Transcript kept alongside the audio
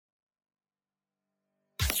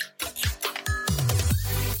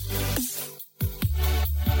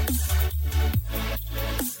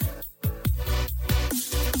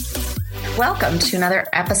Welcome to another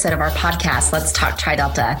episode of our podcast, Let's Talk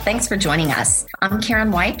TriDelta. Thanks for joining us. I'm Karen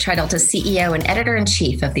White, TriDelta's CEO and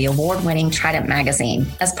editor-in-chief of the award-winning Trident magazine.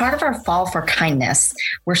 As part of our Fall for Kindness,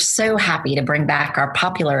 we're so happy to bring back our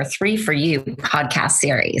popular 3 for You podcast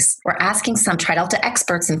series. We're asking some TriDelta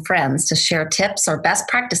experts and friends to share tips or best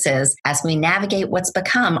practices as we navigate what's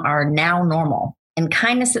become our now normal. And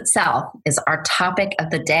kindness itself is our topic of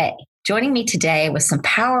the day. Joining me today with some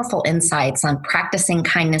powerful insights on practicing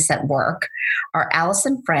kindness at work are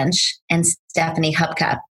Allison French and Stephanie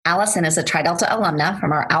Hupka. Allison is a TriDelta alumna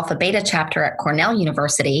from our Alpha Beta chapter at Cornell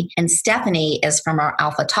University, and Stephanie is from our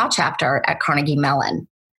Alpha Tau chapter at Carnegie Mellon.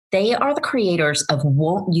 They are the creators of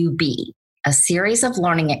Won't You Be, a series of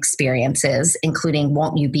learning experiences, including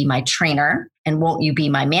Won't You Be My Trainer and Won't You Be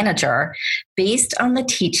My Manager, based on the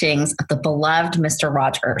teachings of the beloved Mr.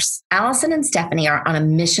 Rogers. Allison and Stephanie are on a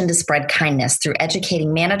mission to spread kindness through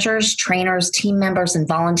educating managers, trainers, team members, and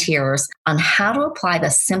volunteers on how to apply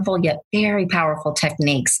the simple yet very powerful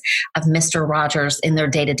techniques of Mr. Rogers in their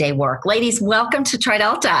day-to-day work. Ladies, welcome to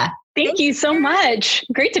TriDelta. Thank you so much.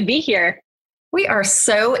 Great to be here. We are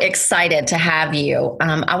so excited to have you.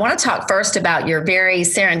 I want to talk first about your very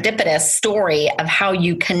serendipitous story of how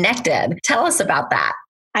you connected. Tell us about that.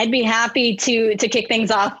 I'd be happy to kick things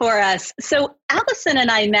off for us. So Allison and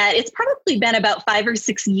I met, it's probably been about 5 or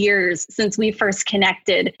 6 years since we first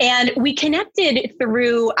connected. And we connected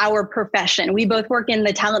through our profession. We both work in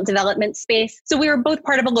the talent development space. So we were both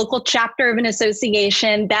part of a local chapter of an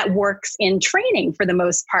association that works in training for the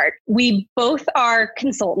most part. We both are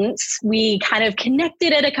consultants. We kind of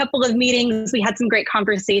connected at a couple of meetings. We had some great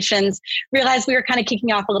conversations, realized we were kind of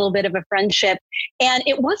kicking off a little bit of a friendship. And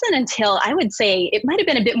it wasn't until, I would say, it might have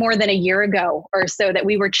been a bit more than a year ago or so that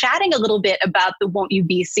we were chatting a little bit about the Won't You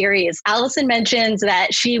Be series. Allison mentions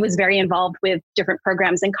that she was very involved with different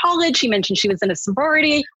programs in college. She mentioned she was in a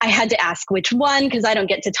sorority. I had to ask which one because I don't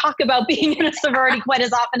get to talk about being in a sorority quite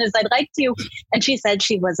as often as I'd like to. And she said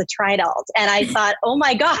she was a TriDelt. And I thought, oh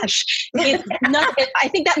my gosh, I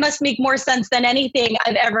think that must make more sense than anything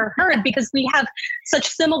I've ever heard because we have such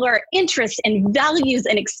similar interests and values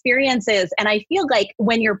and experiences. And I feel like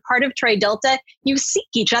when you're part of TriDelta, you seek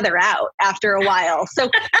each other out after a while.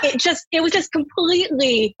 So it was just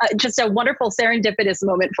completely just a wonderful serendipitous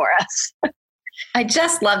moment for us. I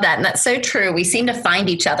just love that. And that's so true. We seem to find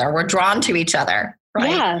each other. We're drawn to each other. Right?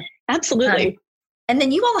 Yeah, absolutely. And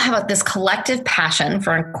then you all have this collective passion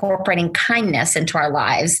for incorporating kindness into our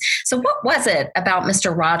lives. So what was it about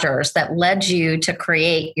Mr. Rogers that led you to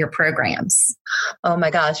create your programs? Oh my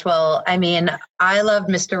gosh. Well, I mean, I loved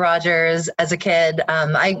Mr. Rogers as a kid.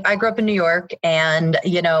 I grew up in New York and,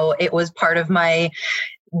 it was part of my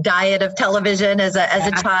diet of television as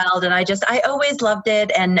a child. And I always loved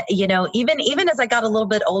it. And, even as I got a little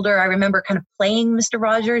bit older, I remember kind of playing Mr.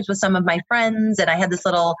 Rogers with some of my friends. And I had this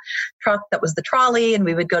little truck that was the trolley and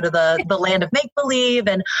we would go to the land of make-believe.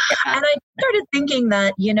 And I started thinking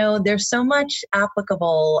that, there's so much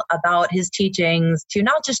applicable about his teachings to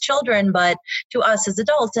not just children, but to us as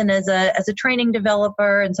adults and as a training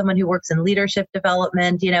developer and someone who works in leadership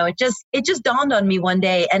development. It just dawned on me one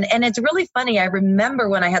day. And it's really funny. I remember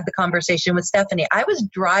when I had the conversation with Stephanie, I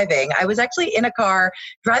was actually in a car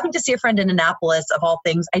driving to see a friend in Annapolis of all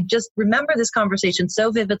things. I just remember this conversation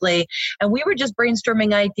so vividly. And we were just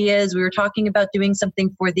brainstorming ideas. We were talking about doing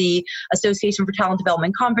something for the Association for Talent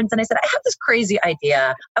Development Conference. And I said, I have this crazy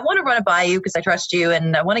idea. I want to run it by you because I trust you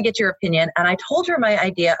and I want to get your opinion. And I told her my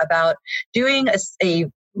idea about doing a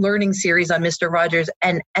learning series on Mr. Rogers.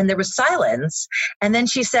 And there was silence. And then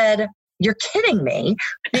she said, "You're kidding me,"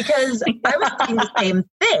 because I was saying the same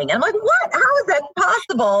thing. I'm like, what? How is that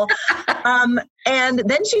possible? And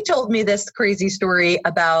then she told me this crazy story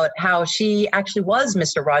about how she actually was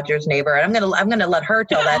Mr. Rogers' neighbor. And I'm gonna let her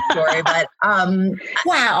tell that story. But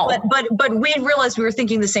wow. But we realized we were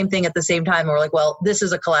thinking the same thing at the same time. And we're like, well, this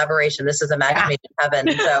is a collaboration. This is a match made in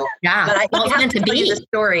heaven. So but I have to tell you the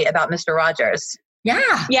story about Mr. Rogers.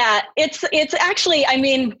 Yeah. It's actually,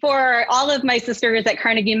 for all of my sisters at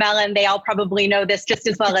Carnegie Mellon, they all probably know this just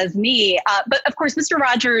as well as me. But of course, Mr.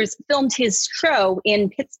 Rogers filmed his show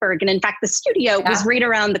in Pittsburgh. And in fact, the studio was right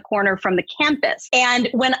around the corner from the campus. And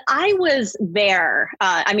when I was there,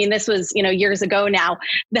 this was, years ago now,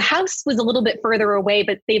 the house was a little bit further away,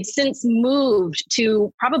 but they've since moved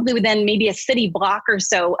to probably within maybe a city block or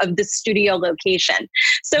so of the studio location.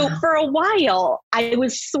 So for a while, I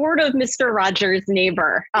was sort of Mr. Rogers'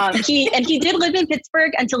 neighbor. He did live in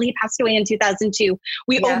Pittsburgh until he passed away in 2002.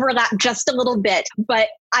 We overlapped just a little bit, but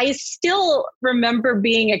I still remember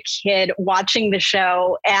being a kid watching the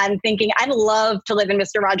show and thinking, I'd love to live in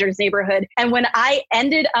Mr. Rogers' neighborhood. And when I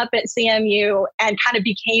ended up at CMU and kind of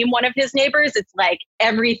became one of his neighbors, it's like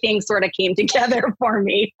everything sort of came together for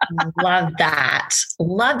me. Love that.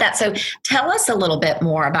 Love that. So tell us a little bit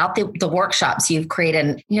more about the workshops you've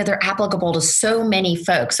created. You know, they're applicable to so many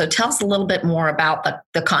folks. So tell us a little bit more about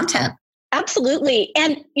the content. Absolutely.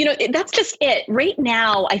 And, you know, that's just it. Right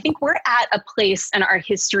now, I think we're at a place in our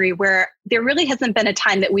history where there really hasn't been a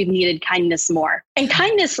time that we've needed kindness more. And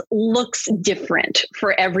kindness looks different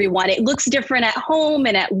for everyone. It looks different at home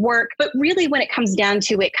and at work. But really, when it comes down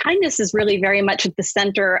to it, kindness is really very much at the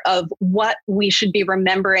center of what we should be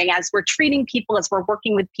remembering as we're treating people, as we're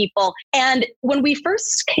working with people. And when we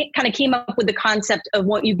first kind of came up with the concept of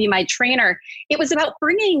Won't You Be My Trainer, it was about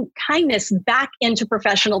bringing kindness back into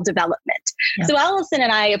professional development. Yeah. So Allison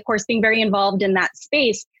and I, of course, being very involved in that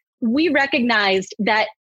space, we recognized that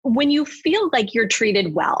when you feel like you're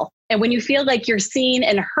treated well, and when you feel like you're seen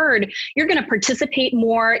and heard, you're going to participate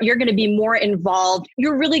more. You're going to be more involved.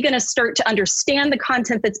 You're really going to start to understand the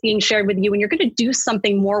content that's being shared with you. And you're going to do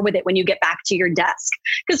something more with it when you get back to your desk.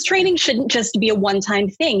 Because training shouldn't just be a one-time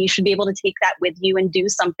thing. You should be able to take that with you and do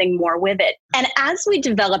something more with it. And as we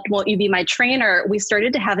developed Won't You Be My Trainer, we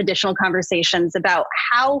started to have additional conversations about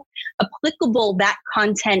how applicable that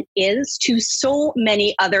content is to so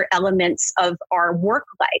many other elements of our work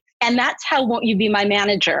life. And that's how Won't You Be My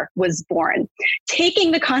Manager was born,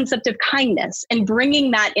 taking the concept of kindness and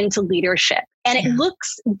bringing that into leadership. And it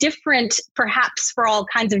looks different, perhaps, for all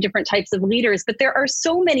kinds of different types of leaders, but there are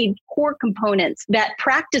so many core components that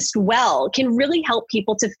practiced well can really help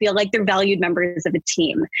people to feel like they're valued members of a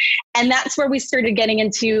team. And that's where we started getting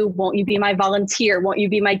into, won't you be my volunteer? Won't you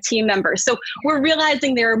be my team member? So we're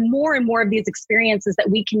realizing there are more and more of these experiences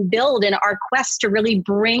that we can build in our quest to really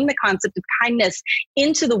bring the concept of kindness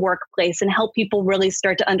into the workplace and help people really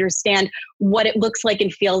start to understand what it looks like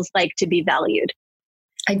and feels like to be valued.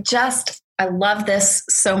 I love this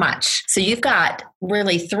so much. So you've got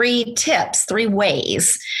really 3 tips, 3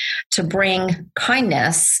 ways to bring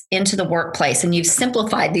kindness into the workplace. And you've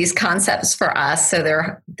simplified these concepts for us. So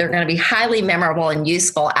they're going to be highly memorable and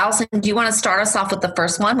useful. Allison, do you want to start us off with the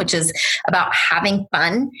first one, which is about having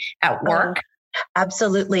fun at work?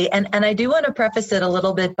 Absolutely. And I do want to preface it a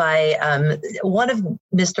little bit by one of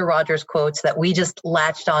Mr. Rogers' quotes that we just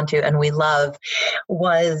latched onto and we love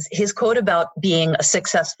was his quote about being a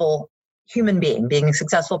successful human being a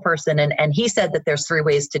successful person. And he said that there's 3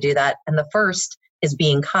 ways to do that. And the first is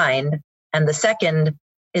being kind. And the second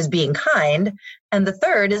is being kind. And the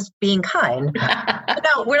third is being kind.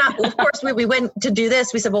 No, we're not. Of course, we went to do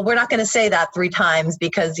this. We said, well, we're not going to say that 3 times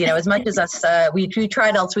because, you know, as much as us, we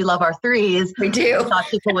tried else, we love our 3s. We do. We thought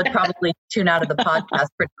people would probably tune out of the podcast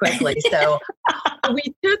pretty quickly. So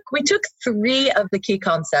we took 3 of the key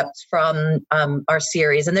concepts from our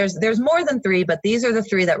series, and there's more than 3, but these are the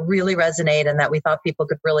 3 that really resonate and that we thought people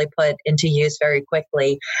could really put into use very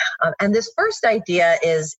quickly. And this first idea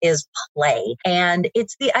is play, and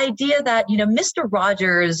it's the idea that, you know, Mr.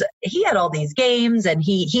 Rogers, he had all these games and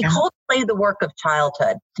he called play the work of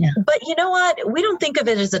childhood. Yeah. But you know what? We don't think of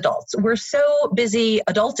it as adults. We're so busy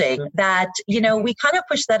adulting that, you know, we kind of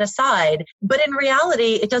push that aside. But in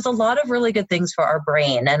reality, it does a lot of really good things for our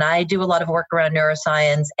brain. And I do a lot of work around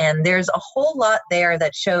neuroscience, and there's a whole lot there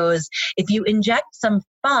that shows if you inject some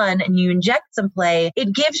fun and you inject some play,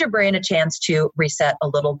 it gives your brain a chance to reset a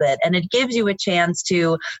little bit. And it gives you a chance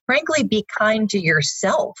to, frankly, be kind to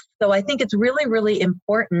yourself. So I think it's really, really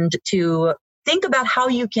important to think about how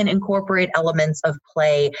you can incorporate elements of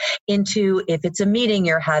play into, if it's a meeting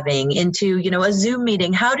you're having, into, you know, a Zoom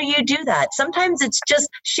meeting. How do you do that? Sometimes it's just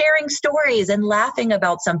sharing stories and laughing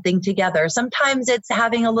about something together. Sometimes it's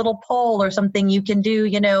having a little poll or something you can do,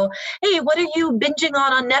 you know, hey, what are you binging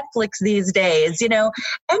on Netflix these days? You know,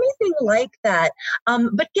 anything like that.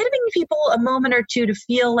 But giving people a moment or two to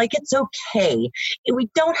feel like it's okay. We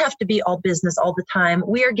don't have to be all business all the time.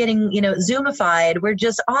 We are getting, you know, Zoomified. We're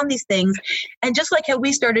just on these things. And just like how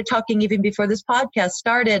we started talking even before this podcast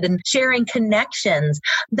started and sharing connections,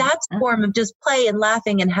 that's a form of just play and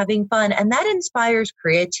laughing and having fun. And that inspires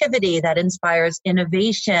creativity, that inspires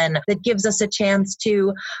innovation, that gives us a chance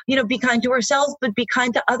to, you know, be kind to ourselves, but be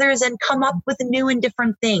kind to others and come up with new and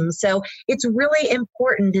different things. So it's really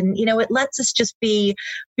important. And, you know, it lets us just be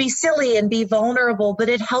silly and be vulnerable, but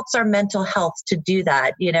it helps our mental health to do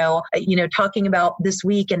that. You know, talking about this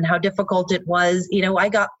week and how difficult it was, you know, I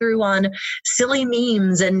got through on silly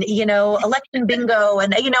memes and, you know, election bingo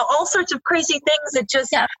and, you know, all sorts of crazy things that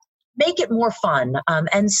just make it more fun.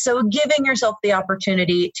 And so giving yourself the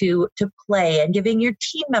opportunity to play and giving your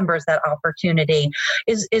team members that opportunity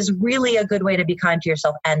is really a good way to be kind to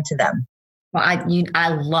yourself and to them. Well, I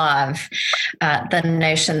love the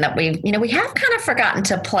notion that we have kind of forgotten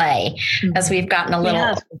to play as we've gotten a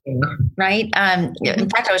little, right? In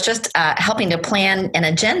fact, I was just helping to plan an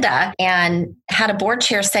agenda and had a board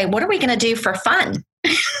chair say, what are we going to do for fun?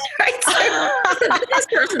 Right. So this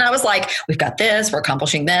person, I was like, we've got this, we're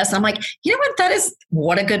accomplishing this. And I'm like, you know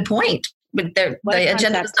what a good point. But the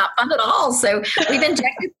agenda is not fun at all. So we've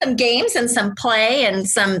injected some games and some play and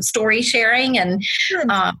some story sharing, and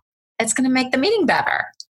it's going to make the meeting better.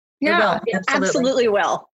 Yeah, it absolutely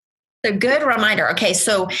will. So good reminder. Okay,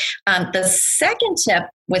 so the second tip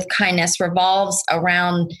with kindness revolves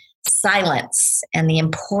around silence and the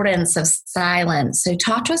importance of silence. So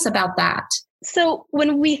talk to us about that. So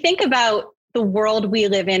when we think about the world we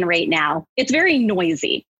live in right now, it's very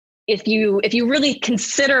noisy. If you really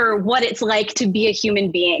consider what it's like to be a human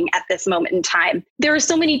being at this moment in time, there are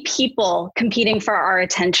so many people competing for our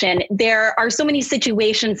attention. There are so many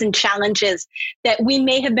situations and challenges that we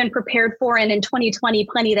may have been prepared for, and in 2020,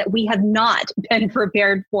 plenty that we have not been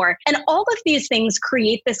prepared for. And all of these things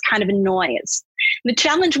create this kind of a noise. The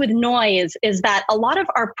challenge with noise is that a lot of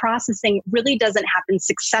our processing really doesn't happen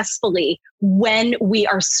successfully when we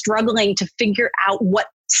are struggling to figure out what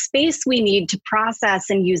space we need to process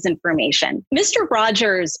and use information. Mr.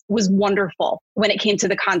 Rogers was wonderful when it came to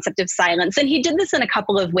the concept of silence. And he did this in a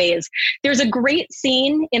couple of ways. There's a great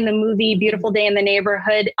scene in the movie Beautiful Day in the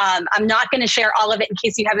Neighborhood. I'm not going to share all of it in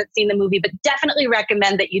case you haven't seen the movie, but definitely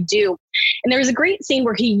recommend that you do. And there's a great scene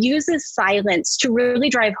where he uses silence to really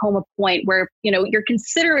drive home a point where, you're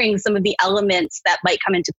considering some of the elements that might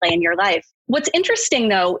come into play in your life. What's interesting,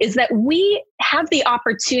 though, is that we have the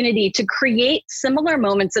opportunity to create similar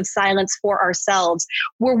moments of silence for ourselves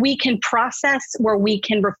where we can process, where we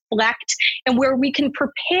can reflect, and where we can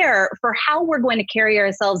prepare for how we're going to carry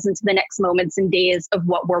ourselves into the next moments and days of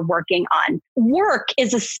what we're working on. Work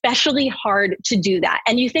is especially hard to do that.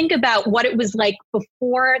 And you think about what it was like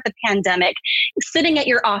before the pandemic. Sitting at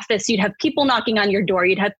your office, you'd have people knocking on your door,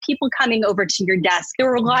 you'd have people coming over to your desk. There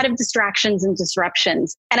were a lot of distractions and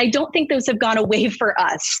disruptions. And I don't think those have gone away for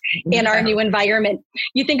us in our new environment.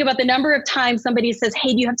 You think about the number of times somebody says,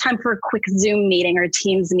 hey, do you have time for a quick Zoom meeting or a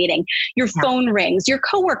Teams meeting? Your phone rings. Your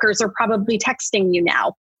coworkers are probably texting you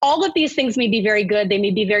now. All of these things may be very good. They may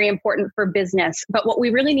be very important for business. But what we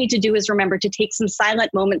really need to do is remember to take some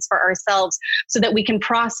silent moments for ourselves so that we can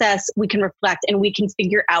process, we can reflect, and we can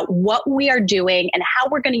figure out what we are doing and how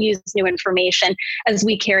we're going to use new information as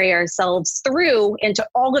we carry ourselves through into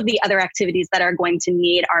all of the other activities that are going to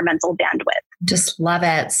need our mental bandwidth. Just love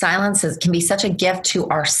it. Silence can be such a gift to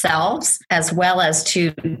ourselves as well as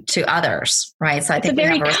to others, right? So I think it's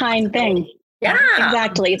a very kind thing. Yeah,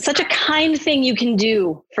 exactly. It's such a kind thing you can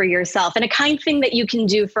do for yourself and a kind thing that you can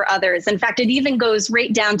do for others. In fact, it even goes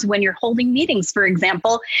right down to when you're holding meetings, for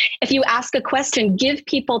example. If you ask a question, give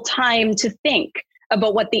people time to think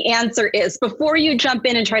about what the answer is before you jump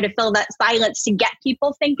in and try to fill that silence to get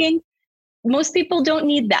people thinking. Most people don't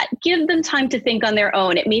need that. Give them time to think on their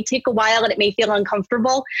own. It may take a while and it may feel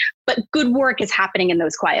uncomfortable, but good work is happening in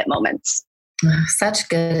those quiet moments. Such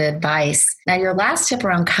good advice. Now, your last tip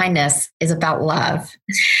around kindness is about love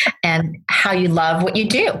and how you love what you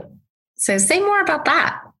do. So say more about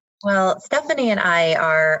that. Well, Stephanie and I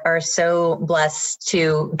are so blessed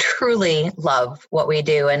to truly love what we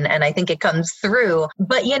do. And I think it comes through.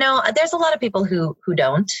 But, there's a lot of people who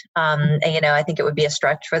don't. I think it would be a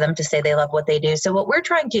stretch for them to say they love what they do. So what we're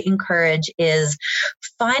trying to encourage is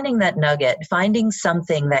finding that nugget, finding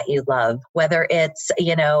something that you love, whether it's,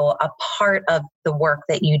 a part of the work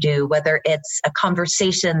that you do, whether it's a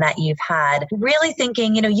conversation that you've had, really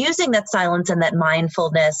thinking, using that silence and that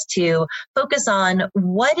mindfulness to focus on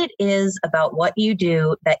what it is about what you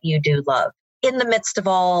do that you do love in the midst of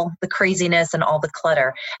all the craziness and all the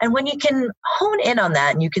clutter. And when you can hone in on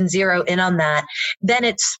that and you can zero in on that, then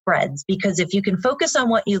it spreads, because if you can focus on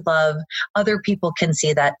what you love, other people can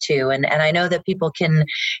see that too. And I know that people can,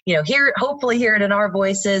 hopefully hear it in our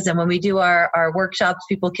voices. And when we do our workshops,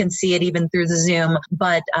 people can see it even through the Zoom.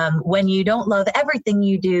 But when you don't love everything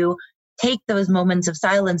you do, take those moments of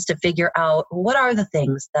silence to figure out, what are the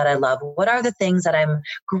things that I love? What are the things that I'm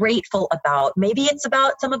grateful about? Maybe it's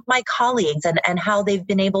about some of my colleagues and how they've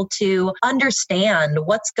been able to understand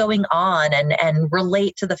what's going on and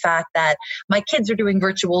relate to the fact that my kids are doing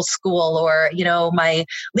virtual school, or, my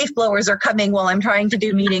leaf blowers are coming while I'm trying to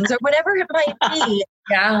do meetings, or whatever it might be.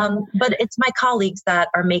 Yeah. But it's my colleagues that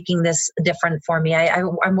are making this different for me.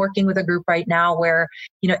 I'm working with a group right now where,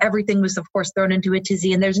 everything was, of course, thrown into a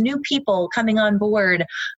tizzy, and there's new people coming on board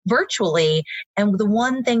virtually. And the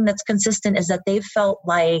one thing that's consistent is that they've felt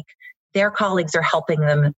like their colleagues are helping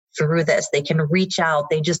them through this. They can reach out.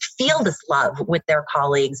 They just feel this love with their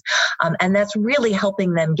colleagues. And that's really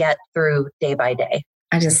helping them get through day by day.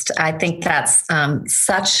 I think that's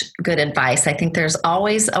such good advice. I think there's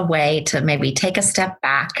always a way to maybe take a step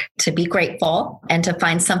back, to be grateful, and to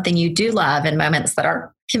find something you do love in moments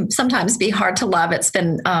that can sometimes be hard to love. It's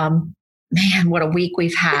been, man, what a week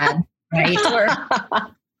we've had, right?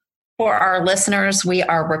 For our listeners, we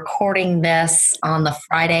are recording this on the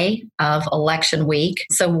Friday of election week.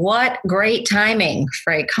 So what great timing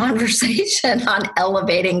for a conversation on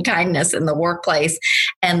elevating kindness in the workplace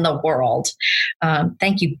and the world.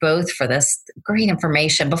 Thank you both for this great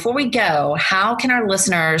information. Before we go, how can our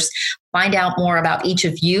listeners find out more about each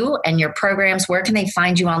of you and your programs? Where can they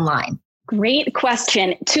find you online? Great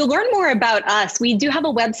question. To learn more about us, we do have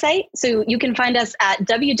a website. So you can find us at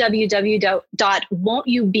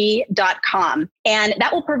www.won'tyoube.com. And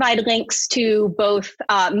that will provide links to both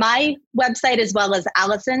my website as well as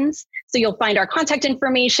Allison's. So you'll find our contact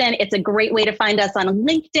information. It's a great way to find us on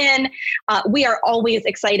LinkedIn. We are always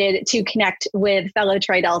excited to connect with fellow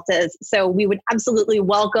Tri-Deltas. So we would absolutely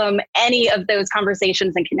welcome any of those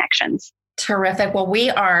conversations and connections. Terrific. Well, we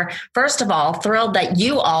are, first of all, thrilled that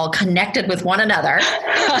you all connected with one another.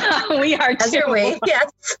 We are too. Yes.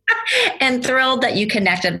 And thrilled that you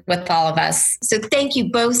connected with all of us. So thank you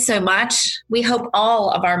both so much. We hope all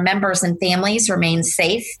of our members and families remain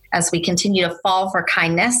safe as we continue to fall for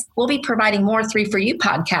kindness. We'll be providing more 3 for You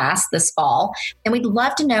podcasts this fall, and we'd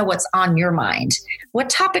love to know what's on your mind. What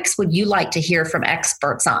topics would you like to hear from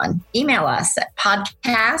experts on? Email us at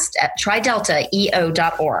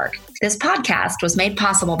podcast@trideltaeo.org. This podcast was made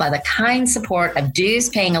possible by the kind support of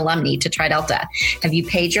dues-paying alumni to Tri-Delta. Have you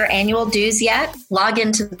paid your annual dues yet? Log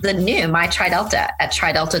into the new My Tri-Delta at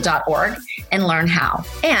tridelta.org and learn how.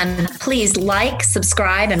 And please like,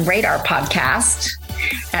 subscribe, and rate our podcast.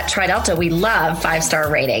 At Tri-Delta, we love 5-star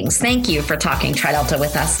ratings. Thank you for talking Tri-Delta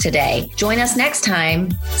with us today. Join us next time.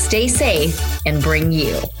 Stay safe and bring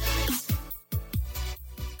you.